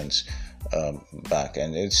investments back,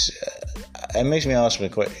 and it makes me ask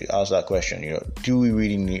that question. Do we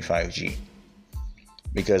really need 5G?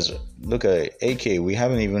 Because look at 8K, we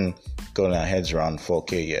haven't even gotten our heads around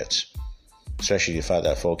 4K yet. Especially the fact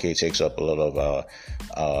that 4K takes up a lot of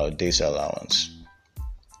our data allowance.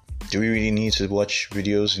 Do we really need to watch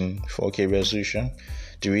videos in 4K resolution?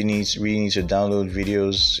 Do we need to download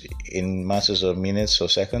videos in matters of minutes or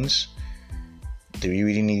seconds? Do we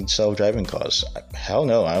really need self-driving cars? Hell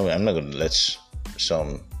no, I'm not going to let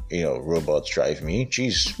some robots drive me.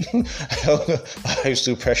 Jeez, hell no, life's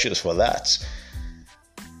too precious for that.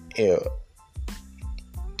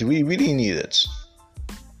 Do we really need it?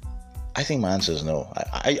 I think my answer is no.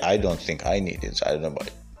 I don't think I need it. I don't know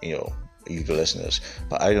about you, the listeners,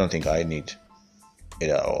 but I don't think I need it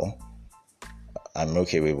at all. I'm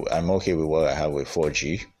okay with what I have with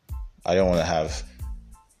 4G. I don't want to have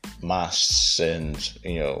masts and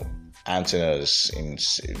antennas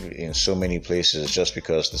in so many places just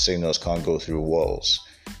because the signals can't go through walls.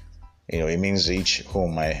 It means each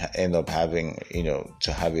home might end up having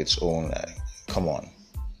to have its own. Come on.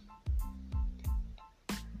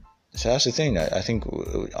 So that's the thing. I think,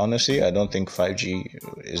 honestly, I don't think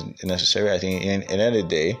 5G is necessary. I think in the end of the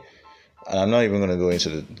day, and I'm not even going to go into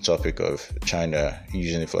the topic of China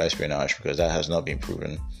using it for espionage because that has not been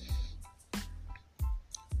proven.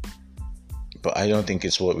 But I don't think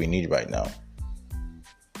it's what we need right now.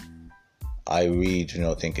 I really do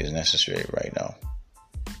not think it's necessary right now.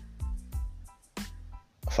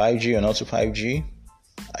 5G or not to 5G?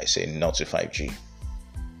 I say not to 5G.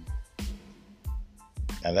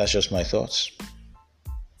 And that's just my thoughts.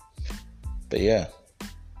 But yeah,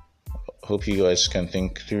 hope you guys can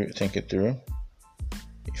think it through.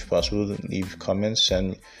 If possible, leave comments,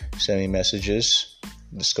 send me messages,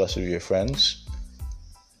 discuss with your friends,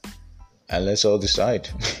 and let's all decide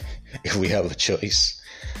if we have a choice.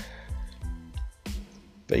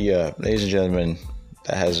 But yeah, ladies and gentlemen,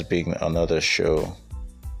 that has been another show,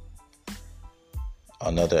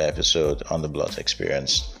 another episode on the Blunt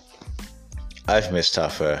Experience. I've missed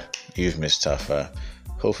Tafa, you've missed Tafa.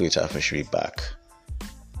 Hopefully Tafa should be back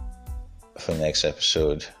for next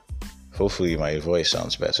episode. Hopefully my voice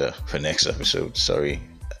sounds better for next episode. Sorry,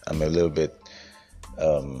 I'm a little bit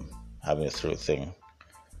having a throat thing.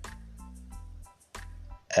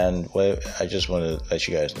 And I just want to let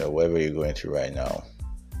you guys know, whatever you're going through right now,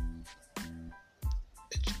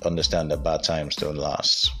 understand that bad times don't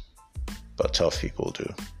last, but tough people do.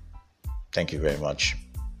 Thank you very much.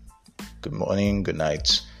 Good morning, good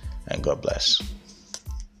night, and God bless.